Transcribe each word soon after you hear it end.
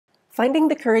Finding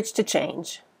the courage to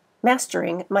change,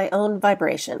 mastering my own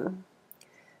vibration.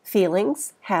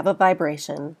 Feelings have a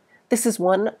vibration. This is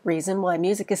one reason why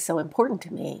music is so important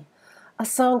to me. A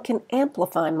song can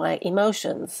amplify my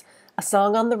emotions. A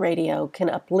song on the radio can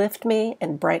uplift me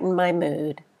and brighten my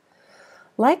mood.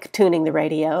 Like tuning the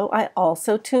radio, I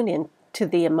also tune in to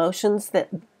the emotions that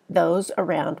those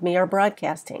around me are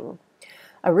broadcasting.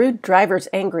 A rude driver's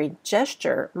angry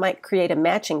gesture might create a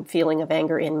matching feeling of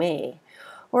anger in me,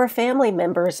 or a family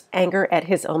member's anger at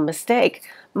his own mistake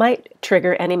might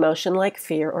trigger an emotion like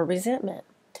fear or resentment.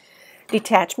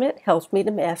 Detachment helps me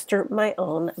to master my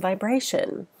own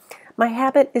vibration. My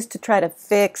habit is to try to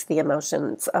fix the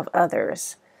emotions of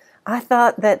others. I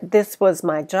thought that this was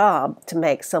my job to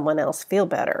make someone else feel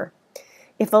better.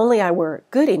 If only I were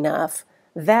good enough,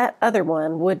 that other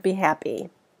one would be happy.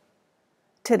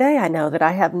 Today I know that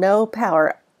I have no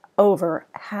power over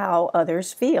how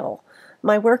others feel.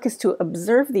 My work is to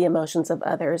observe the emotions of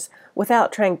others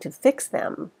without trying to fix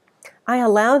them. I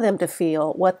allow them to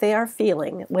feel what they are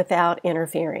feeling without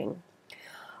interfering.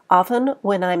 Often,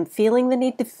 when I'm feeling the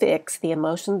need to fix the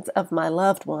emotions of my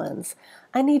loved ones,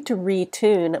 I need to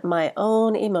retune my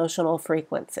own emotional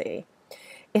frequency.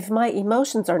 If my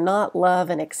emotions are not love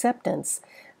and acceptance,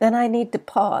 then I need to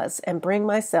pause and bring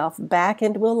myself back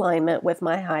into alignment with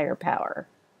my higher power.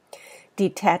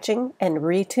 Detaching and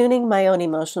retuning my own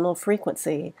emotional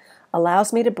frequency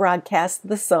allows me to broadcast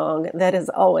the song that is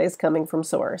always coming from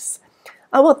source.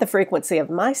 I want the frequency of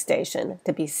my station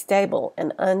to be stable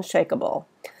and unshakable.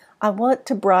 I want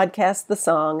to broadcast the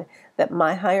song that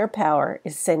my higher power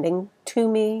is sending to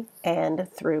me and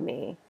through me.